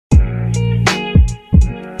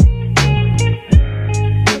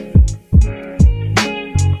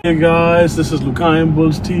Hey guys, this is Lucayan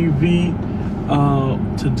Bulls TV.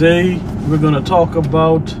 Today we're going to talk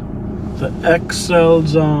about the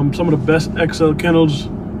XLs, some of the best XL kennels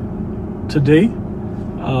today.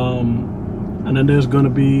 And then there's going to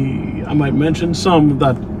be, I might mention some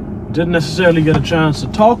that didn't necessarily get a chance to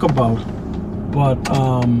talk about, but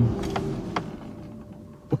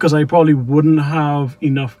because I probably wouldn't have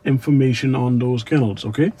enough information on those kennels,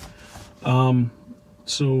 okay?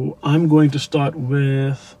 So I'm going to start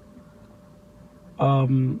with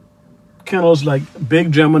kennels like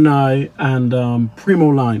Big Gemini and Primo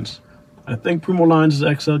Lines. I think Primo Lines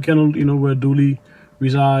is XL kennel, you know, where Dooley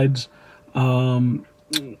resides, and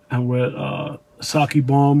where Saki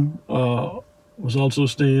Bomb was also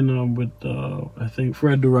staying with, I think,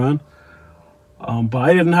 Fred Duran. But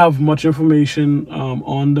I didn't have much information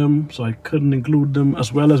on them, so I couldn't include them,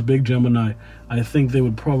 as well as Big Gemini. I think they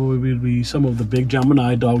would probably be, some of the Big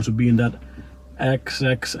Gemini dogs would be in that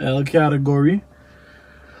XXL category.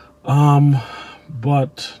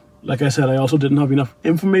 But like I said, I also didn't have enough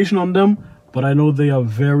information on them, but I know they are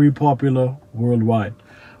very popular worldwide.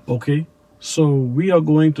 Okay, so we are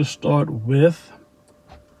going to start with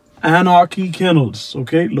Anarchy Kennels,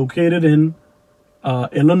 okay, located in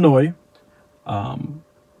Illinois.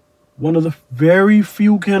 One of the very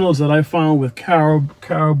few kennels that I found with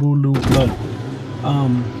caribou blood.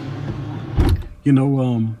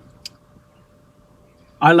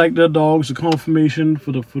 I like their dogs. The conformation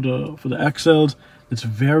for the XLs. It's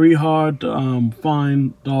very hard to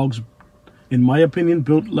find dogs, in my opinion,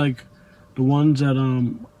 built like the ones at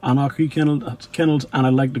Anarchy Kennels, and I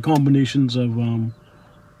like the combinations of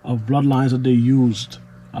bloodlines that they used.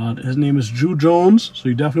 His name is Drew Jones, so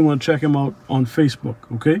you definitely want to check him out on Facebook.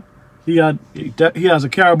 Okay, he has a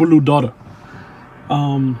caribou daughter.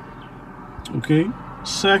 Okay.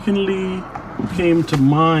 Secondly, what came to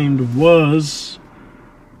mind was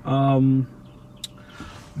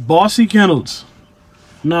Bossy Kennels.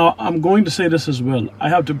 Now, I'm going to say this as well. I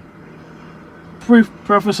have to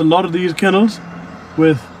preface a lot of these kennels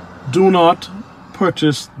with do not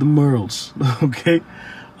purchase the Merles. Okay.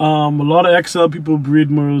 A lot of XL people breed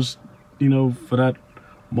Merles, you know, for that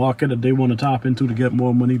market that they want to tap into to get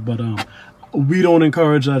more money, but we don't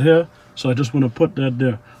encourage that here, so I just want to put that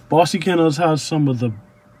there. Bossy Kennels has some of the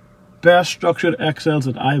best structured XLs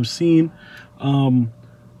that I have seen,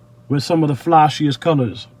 with some of the flashiest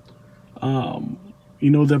colors. You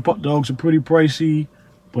know, their dogs are pretty pricey,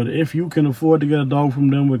 but if you can afford to get a dog from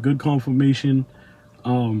them with good conformation,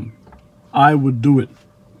 I would do it.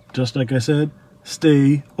 Just like I said,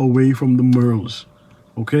 stay away from the Merles,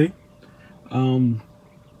 okay? The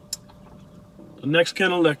next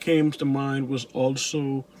kennel that came to mind was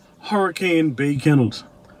also Hurricane Bay Kennels.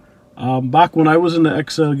 Back when I was in the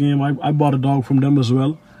XL game, I bought a dog from them as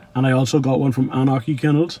well, and I also got one from Anarchy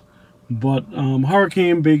Kennels. But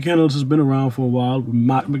Hurricane Bay Kennels has been around for a while with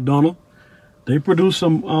Matt McDonald. They produce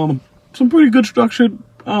some pretty good structured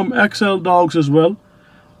XL dogs as well.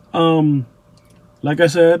 Like I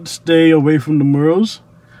said, stay away from the Merles.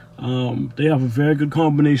 They have a very good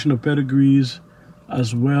combination of pedigrees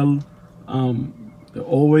as well. They're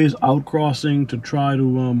always outcrossing to try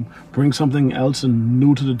to bring something else and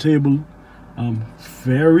new to the table.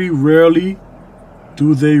 Very rarely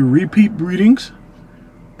do they repeat breedings,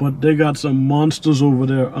 but they got some monsters over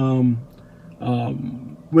there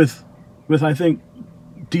with I think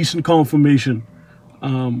decent conformation.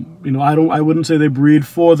 You know, I wouldn't say they breed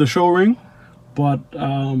for the show ring, but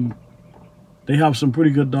they have some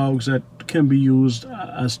pretty good dogs that can be used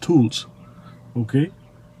as tools. Okay.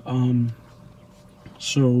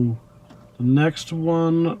 So the next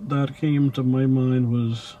one that came to my mind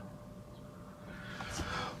was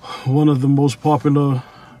one of the most popular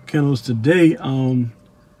kennels today,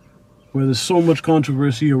 where there's so much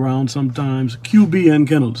controversy around sometimes, QBN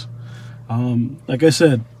Kennels. Like I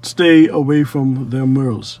said, stay away from their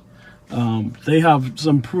Merles. They have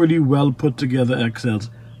some pretty well put together XLs.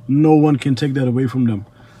 No one can take that away from them.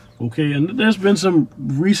 Okay, and there's been some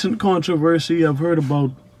recent controversy. I've heard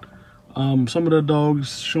about some of the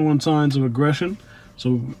dogs showing signs of aggression.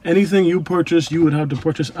 So anything you purchase, you would have to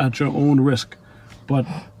purchase at your own risk. But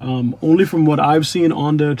only from what I've seen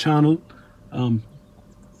on their channel, the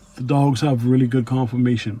dogs have really good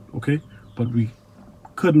conformation. Okay, but we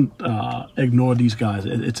couldn't ignore these guys.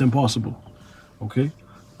 It's impossible. Okay,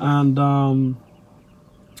 and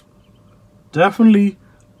definitely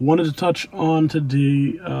wanted to touch on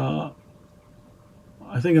today, I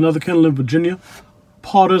think another kennel in Virginia,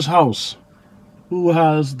 Potter's House, who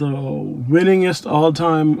has the winningest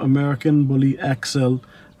all-time American Bully XL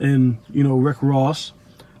in, you know, Rick Ross.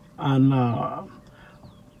 And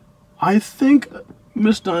I think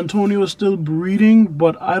Mr. Antonio is still breeding,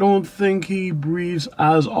 but I don't think he breeds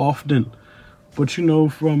as often. But you know,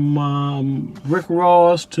 from Rick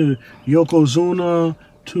Ross to Yokozuna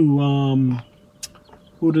to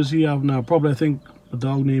who does he have now? Probably, I think, a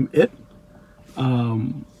dog named It.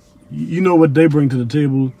 You know what they bring to the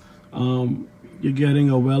table. You're getting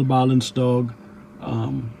a well-balanced dog.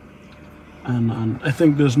 And I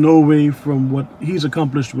think there's no way from what he's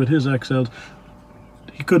accomplished with his XLs,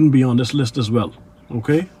 he couldn't be on this list as well.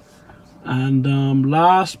 Okay? And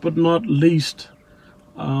last but not least,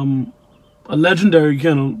 a legendary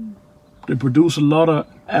kennel. They produce a lot of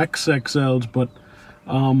XXLs, but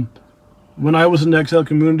when I was in the XL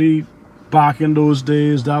community back in those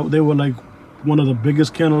days, they were like one of the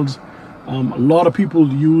biggest kennels. A lot of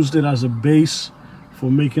people used it as a base for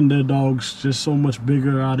making their dogs just so much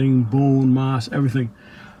bigger, adding bone mass, everything.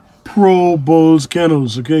 Pro Bulls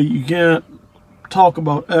Kennels, okay? You can't talk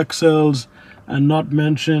about XLs and not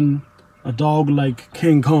mention a dog like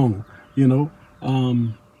King Kong, you know?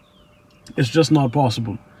 It's just not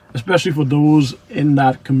possible, especially for those in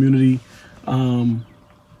that community.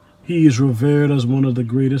 He is revered as one of the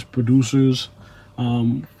greatest producers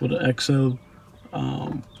for the XL.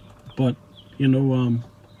 But, you know,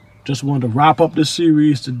 just wanted to wrap up this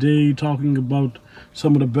series today talking about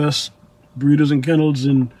some of the best breeders and kennels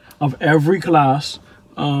of every class,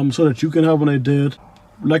 so that you can have an idea.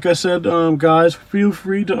 Like I said, guys, feel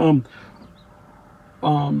free to,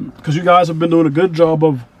 because you guys have been doing a good job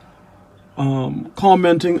of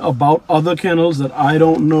commenting about other kennels that I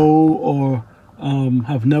don't know or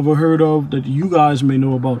have never heard of that you guys may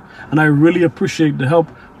know about. And I really appreciate the help,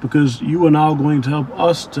 because you are now going to help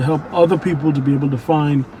us to help other people to be able to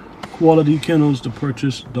find quality kennels to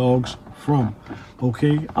purchase dogs from.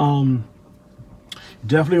 Okay,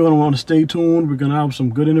 definitely gonna want to stay tuned. We're gonna have some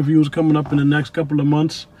good interviews coming up in the next couple of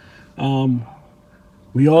months.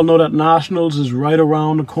 We all know that Nationals is right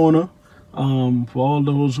around the corner. For all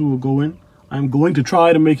those who are going, I'm going to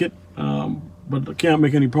try to make it, but I can't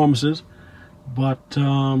make any promises. But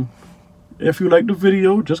if you like the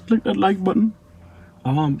video, just click that like button.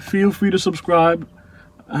 Feel free to subscribe,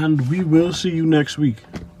 and we will see you next week.